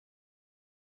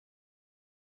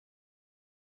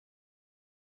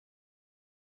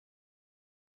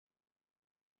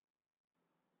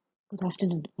Good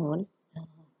afternoon, all.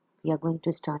 We are going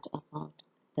to start about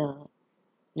the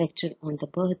lecture on the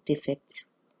birth defects,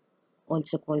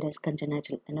 also called as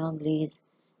congenital anomalies,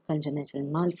 congenital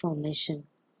malformation.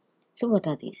 So, what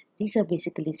are these? These are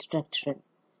basically structural,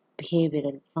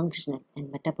 behavioral, functional,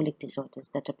 and metabolic disorders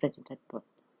that are present at birth.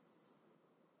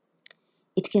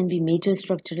 It can be major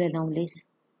structural anomalies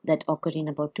that occur in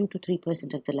about 2 to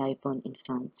 3% of the live-born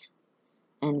infants,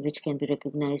 and which can be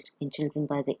recognized in children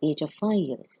by the age of 5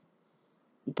 years.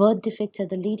 Birth defects are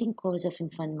the leading cause of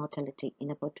infant mortality in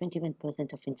about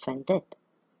 21% of infant death.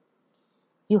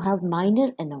 You have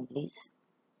minor anomalies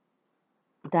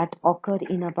that occur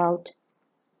in about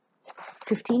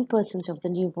 15% of the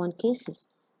newborn cases.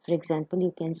 For example,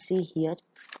 you can see here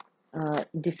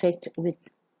defect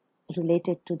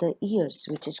related to the ears,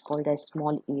 which is called as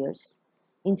small ears,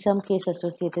 in some cases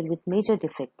associated with major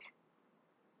defects.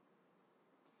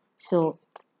 So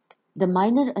the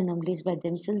minor anomalies by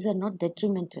themselves are not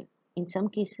detrimental. In some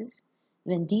cases,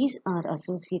 when these are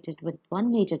associated with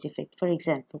one major defect, for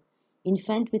example,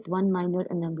 infant with one minor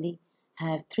anomaly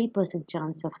have 3%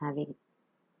 chance of having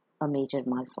a major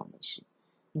malformation.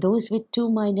 Those with two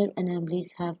minor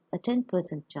anomalies have a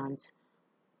 10% chance,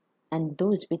 and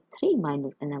those with three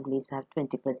minor anomalies have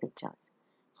 20% chance.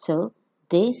 So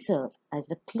they serve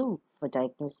as a clue for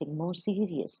diagnosing more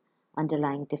serious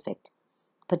underlying defect.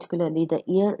 Particularly the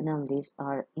ear anomalies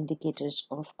are indicators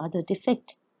of other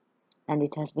defect, and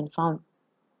it has been found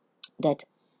that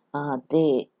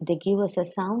they give us a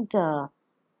sound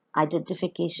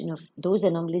identification of those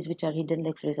anomalies which are hidden,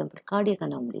 like for example cardiac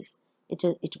anomalies.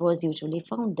 It was usually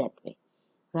found that way,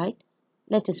 right?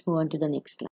 Let us move on to the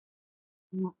next slide.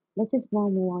 Let us now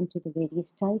move on to the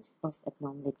various types of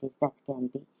abnormalities that can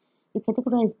be. We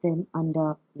categorize them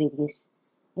under various.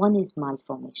 One is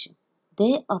malformation.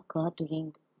 They occur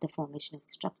during the formation of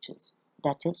structures,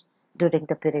 that is, during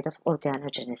the period of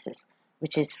organogenesis,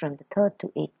 which is from the 3rd to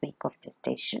 8th week of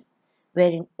gestation,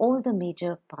 wherein all the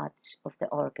major parts of the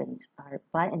organs are,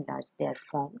 by and large, they are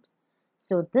formed.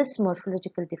 So this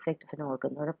morphological defect of an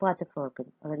organ or a part of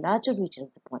organ or a larger region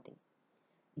of the body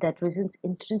that results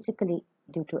intrinsically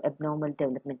due to abnormal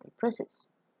developmental process,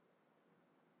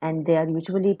 and they are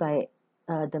usually by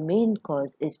the main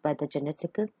cause is by the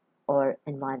genetical or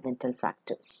environmental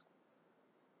factors.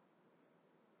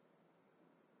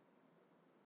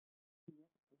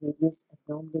 Various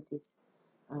abnormalities.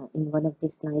 In one of the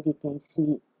slides, you can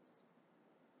see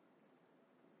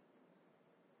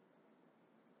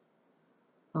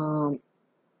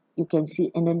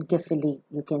anencephaly,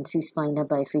 you can see spina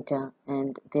bifida,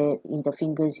 and there in the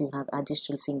fingers you have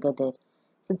additional finger there.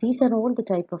 So these are all the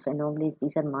type of anomalies.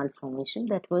 These are malformation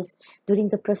that was during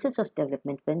the process of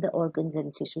development when the organs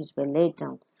and tissues were laid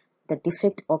down. The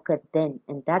defect occurred then,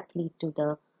 and that lead to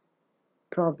the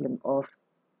problem of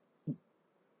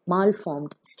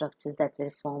malformed structures that were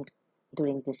formed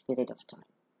during this period of time.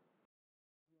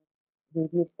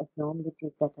 Various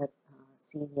abnormalities that are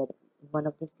seen here. In one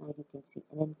of the slides, you can see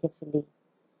anencephaly,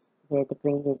 where the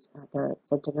brain is, the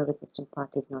central nervous system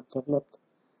part is not developed.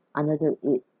 Another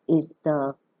is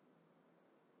the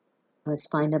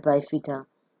spina bifida.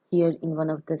 Here in one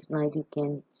of the slides, you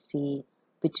can see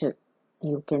picture.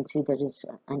 You can see there is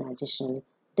an additional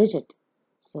digit.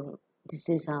 So this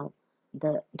is how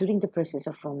during the process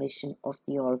of formation of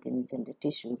the organs and the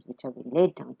tissues which have been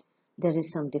laid down, there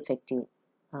is some defective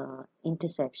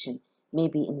interception,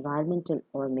 maybe environmental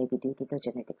or maybe due to the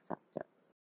genetic factor.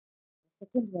 The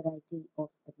second variety of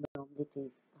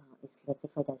abnormalities is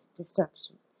classified as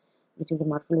disruption, which is a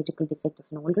morphological defect of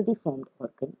an already formed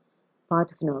organ,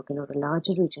 part of an organ, or a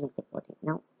larger region of the body.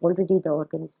 Now, already the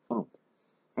organ is formed,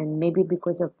 and maybe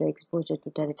because of the exposure to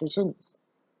teratogens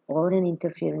or an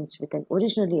interference with an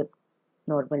originally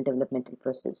normal developmental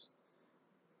process,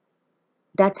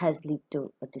 that has led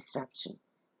to a disruption.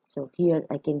 So here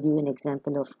I can give an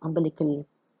example of umbilical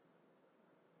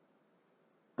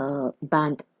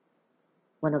band,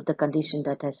 one of the conditions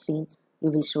that has seen. We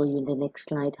will show you in the next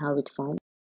slide how it formed.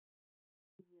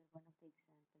 Here one of the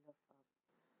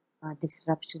examples of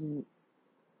disruption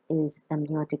is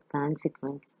amniotic band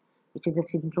sequence, which is a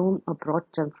syndrome, a broad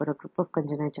term for a group of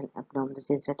congenital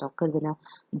abnormalities that occur when a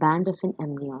band of an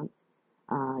amnion,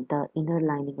 the inner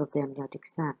lining of the amniotic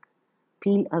sac,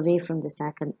 peel away from the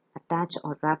sac and attach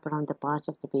or wrap around the parts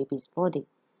of the baby's body,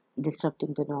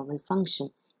 disrupting the normal function.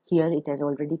 Here it has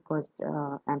already caused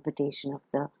amputation of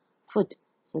the foot.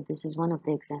 So this is one of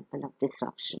the examples of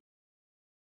disruption.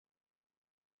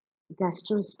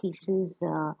 Gastroschisis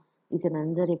is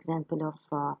another example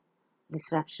of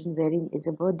disruption, wherein is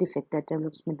a birth defect that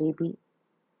develops in the baby,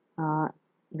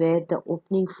 where the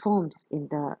opening forms in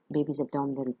the baby's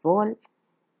abdominal wall,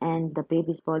 and the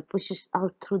baby's ball pushes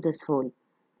out through this hole,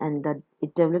 and that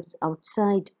it develops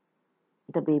outside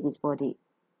the baby's body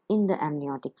in the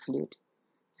amniotic fluid.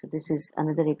 So this is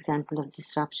another example of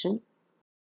disruption.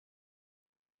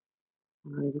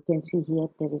 You can see here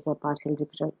there is a partial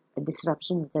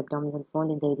disruption of the abdominal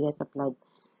wall in the area supplied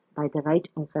by the right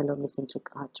omphallomesenteric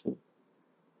artery.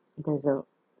 There's a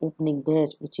opening there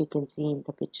which you can see in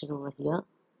the picture over here.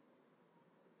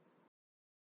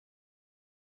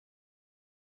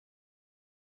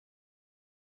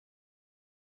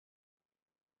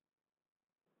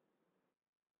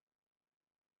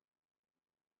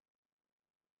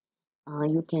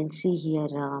 You can see here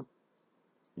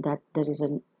that there is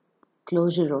a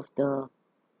closure of the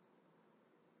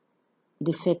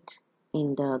defect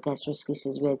in the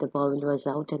gastroschisis where the bowel was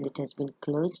out and it has been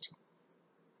closed.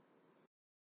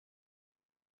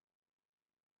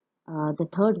 The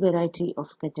third variety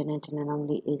of congenital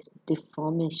anomaly is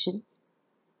deformations.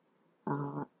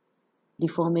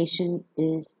 Deformation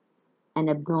is an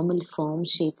abnormal form,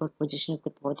 shape, or position of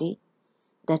the body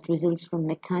that results from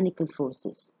mechanical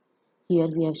forces. Here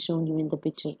we have shown you in the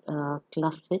picture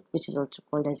cleft fit, which is also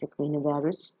called as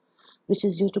equinovarus, which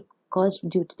is caused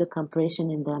due to the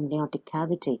compression in the amniotic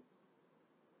cavity.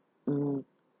 We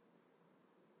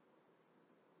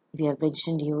have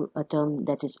mentioned you a term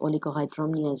that is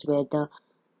oligohydramnios, where the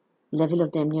level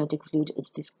of the amniotic fluid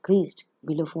is decreased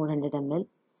below 400 ml.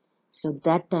 So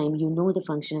that time you know the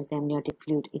function of the amniotic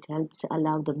fluid. It helps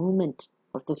allow the movement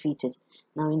of the fetus.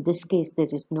 Now in this case there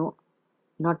is not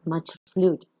much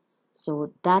fluid.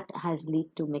 So that has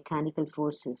led to mechanical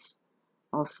forces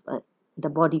of the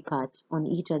body parts on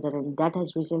each other, and that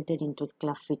has resulted into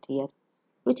cleft fit here,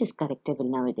 which is correctable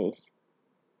nowadays.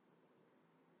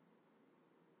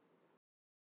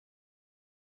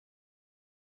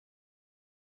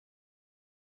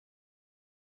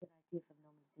 Variety of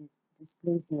abnormalities,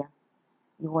 dysplasia.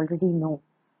 You already know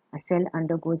a cell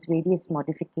undergoes various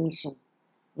modification,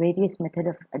 various method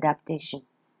of adaptation,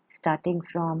 starting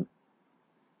from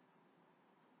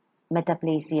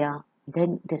metaplasia,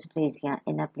 then dysplasia,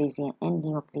 anaplasia, and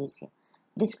neoplasia.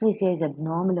 Dysplasia is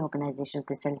abnormal organization of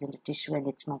the cells into tissue and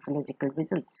its morphological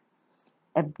results.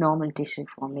 Abnormal tissue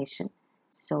formation,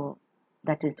 so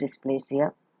that is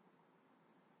dysplasia.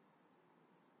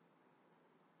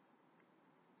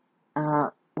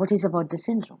 What is about the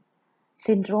syndrome?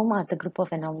 Syndrome are the group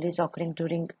of anomalies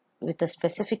occurring with a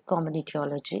specific common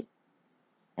etiology.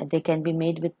 They can be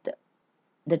made with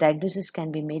the diagnosis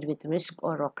can be made with risk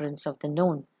or occurrence of the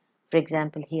known. For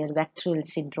example, here Bacterial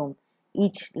syndrome.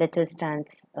 Each letter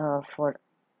stands for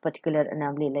particular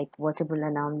anomaly, like vertebral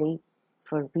anomaly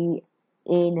for V,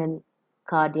 anal,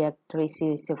 cardiac,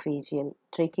 tracheoesophageal,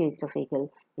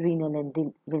 renal, and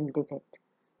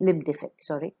limb defect.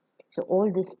 Sorry. So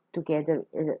all this together,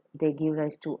 they give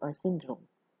rise to a syndrome.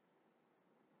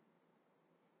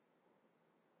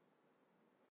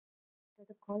 So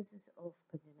the causes of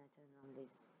congenital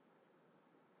anomalies.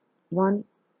 One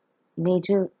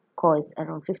major cause,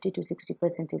 around 50 to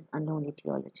 60%, is unknown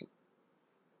etiology.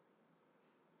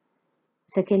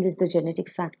 Second is the genetic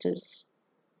factors,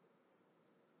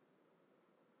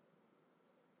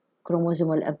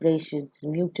 chromosomal aberrations,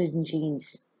 mutant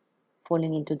genes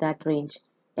falling into that range,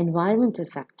 environmental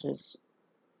factors,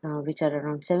 which are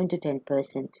around 7 to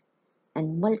 10%,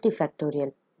 and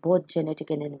multifactorial, both genetic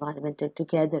and environmental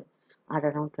together, are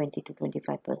around 20 to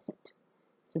 25%.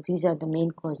 So these are the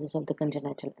main causes of the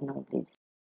congenital anomalies.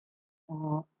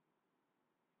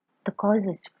 The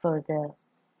causes for the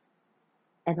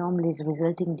anomalies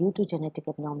resulting due to genetic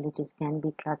abnormalities can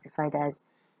be classified as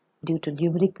due to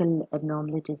numerical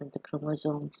abnormalities of the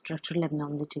chromosome, structural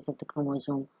abnormalities of the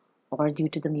chromosome, or due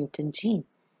to the mutant gene.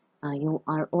 You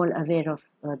are all aware of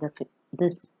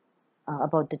this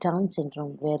about the Down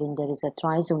syndrome, wherein there is a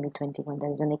trisomy 21, there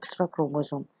is an extra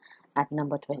chromosome at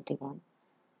number 21.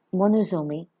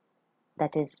 Monosomy,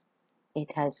 that is,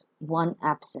 it has one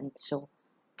absent. So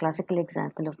classical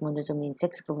example of monosomy in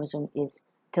sex chromosome is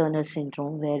Turner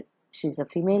syndrome, where she's a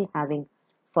female having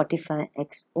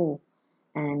 45XO,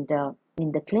 and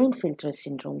in the Klinefelter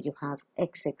syndrome you have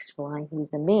XXY, who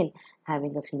is a male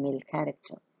having a female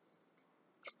character.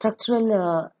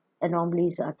 Structural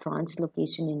anomalies are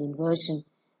translocation and inversion,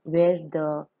 where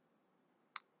the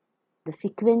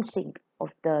sequencing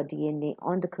of the DNA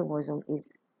on the chromosome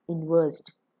is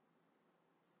inversed,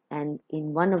 and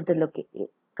in one of the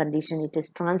condition it is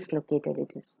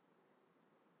translocated.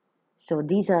 So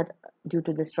these are due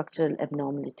to the structural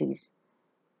abnormalities.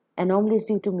 Anomalies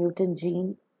due to mutant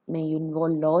gene may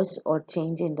involve loss or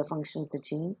change in the function of the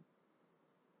gene.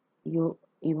 You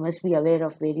must be aware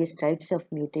of various types of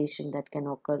mutation that can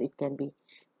occur. It can be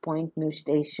point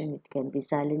mutation, it can be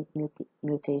silent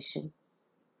mutation.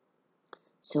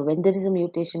 So when there is a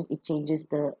mutation, it changes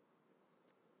the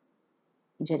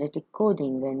genetic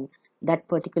coding, and that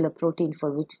particular protein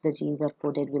for which the genes are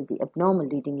coded will be abnormal,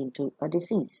 leading into a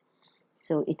disease.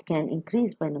 So it can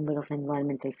increase by number of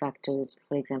environmental factors,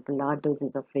 for example, large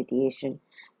doses of radiation,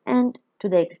 and to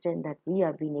the extent that we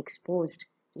are being exposed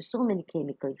to so many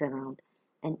chemicals around,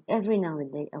 and every now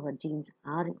and then our genes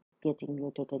are getting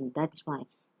mutated, and that's why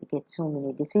we get so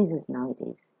many diseases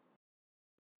nowadays.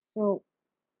 So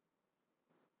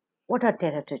what are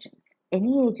teratogens?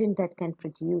 Any agent that can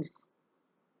produce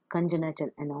congenital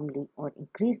anomaly or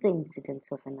increase the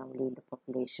incidence of anomaly in the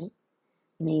population,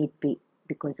 may it be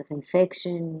because of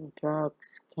infection,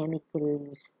 drugs,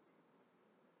 chemicals.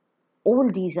 All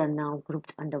these are now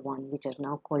grouped under one, which are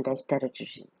now called as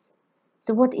teratogens.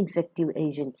 So what infective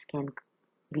agents can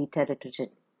be teratogen?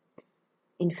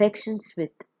 Infections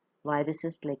with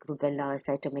viruses like rubella,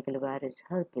 cytomegalovirus,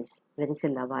 herpes,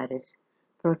 varicella virus,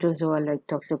 protozoa like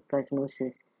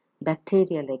toxoplasmosis,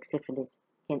 bacteria like syphilis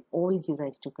can all give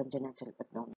rise to congenital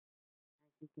abnormality.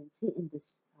 As you can see in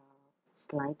this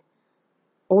slide,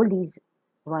 all these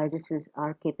viruses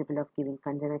are capable of giving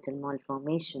congenital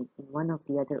malformation in one of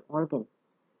the other organ.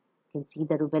 You can see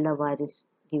the rubella virus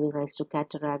giving rise to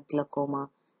cataract, glaucoma,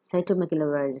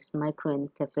 cytomegalovirus,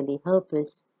 microencephaly,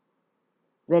 herpes,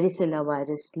 varicella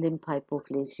virus, limb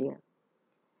hypoplasia,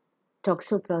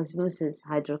 toxoplasmosis,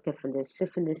 hydrocephalus,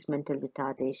 syphilis, mental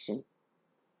retardation.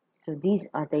 So these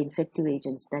are the infective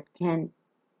agents that can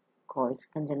cause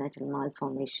congenital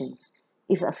malformations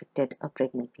if affected a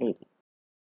pregnant lady.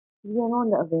 We are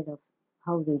all aware of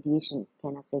how radiation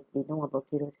can affect. We know about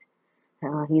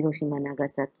Hiroshima,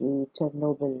 Nagasaki,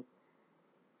 Chernobyl.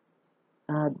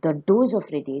 The dose of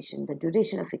radiation, the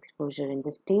duration of exposure, and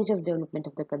the stage of development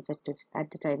of the conceptus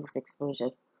at the time of exposure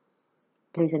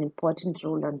plays an important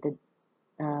role on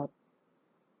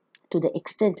to the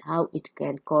extent how it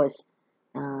can cause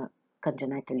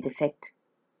congenital defect.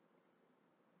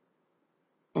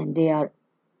 And they are,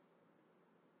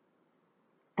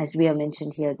 as we have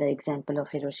mentioned here, the example of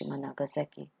Hiroshima,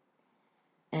 Nagasaki.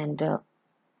 And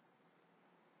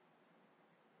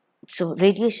so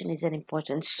radiation is an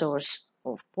important source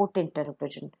of potent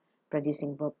teratogen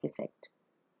producing birth defect.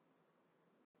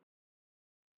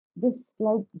 This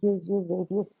slide gives you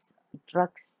various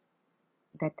drugs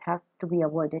that have to be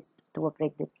avoided to a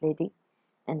pregnant lady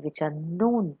and which are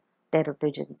known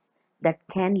teratogens that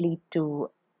can lead to.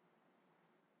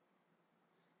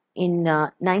 In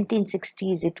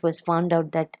 1960s, it was found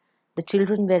out that the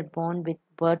children were born with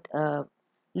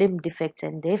limb defects,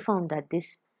 and they found that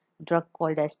this drug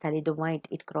called as thalidomide,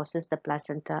 it crosses the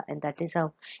placenta, and that is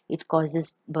how it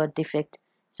causes birth defect.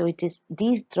 So it is,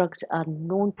 these drugs are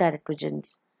known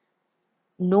teratogens,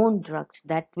 known drugs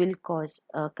that will cause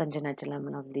congenital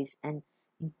anomalies, and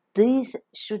these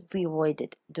should be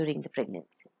avoided during the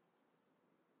pregnancy.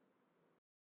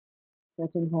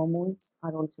 Certain hormones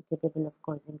are also capable of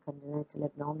causing congenital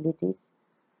abnormalities.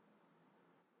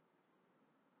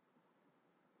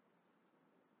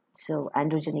 So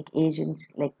androgenic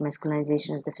agents like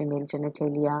masculinization of the female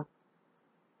genitalia,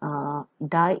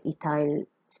 diethyl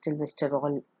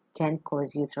stilbestrol can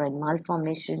cause uterine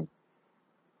malformation.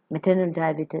 Maternal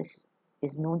diabetes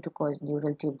is known to cause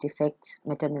neural tube defects.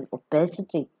 Maternal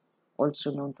obesity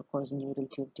also known to cause neural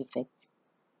tube defects.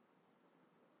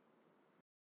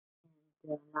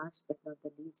 And last but not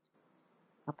the least,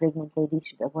 a pregnant lady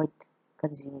should avoid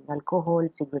consuming alcohol,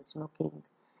 cigarette smoking,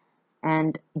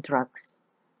 and drugs.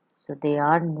 So they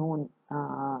are known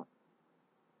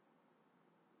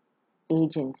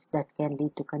agents that can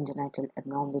lead to congenital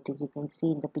abnormalities. You can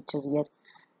see in the picture here,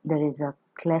 there is a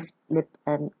cleft lip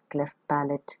and cleft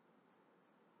palate,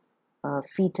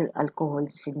 fetal alcohol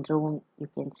syndrome. You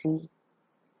can see,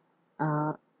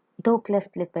 though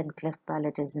cleft lip and cleft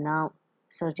palate is now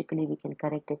surgically we can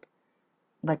correct it,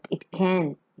 but it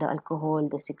can, the alcohol,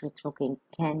 the cigarette smoking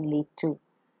can lead to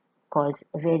cause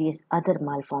various other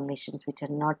malformations which are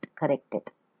not corrected.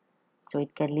 So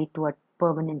it can lead to a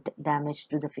permanent damage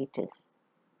to the fetus.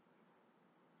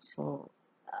 So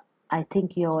I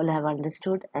think you all have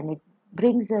understood, and it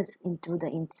brings us into the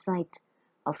insight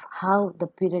of how the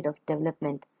period of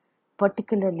development,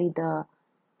 particularly the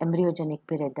embryogenic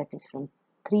period, that is from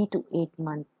 3 to 8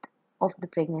 months of the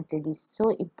pregnant lady, is so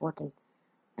important.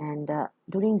 And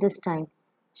during this time,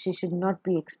 she should not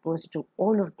be exposed to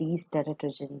all of these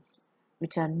teratogens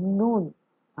which are known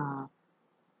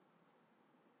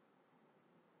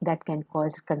that can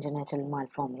cause congenital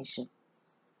malformation.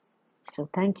 So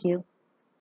thank you.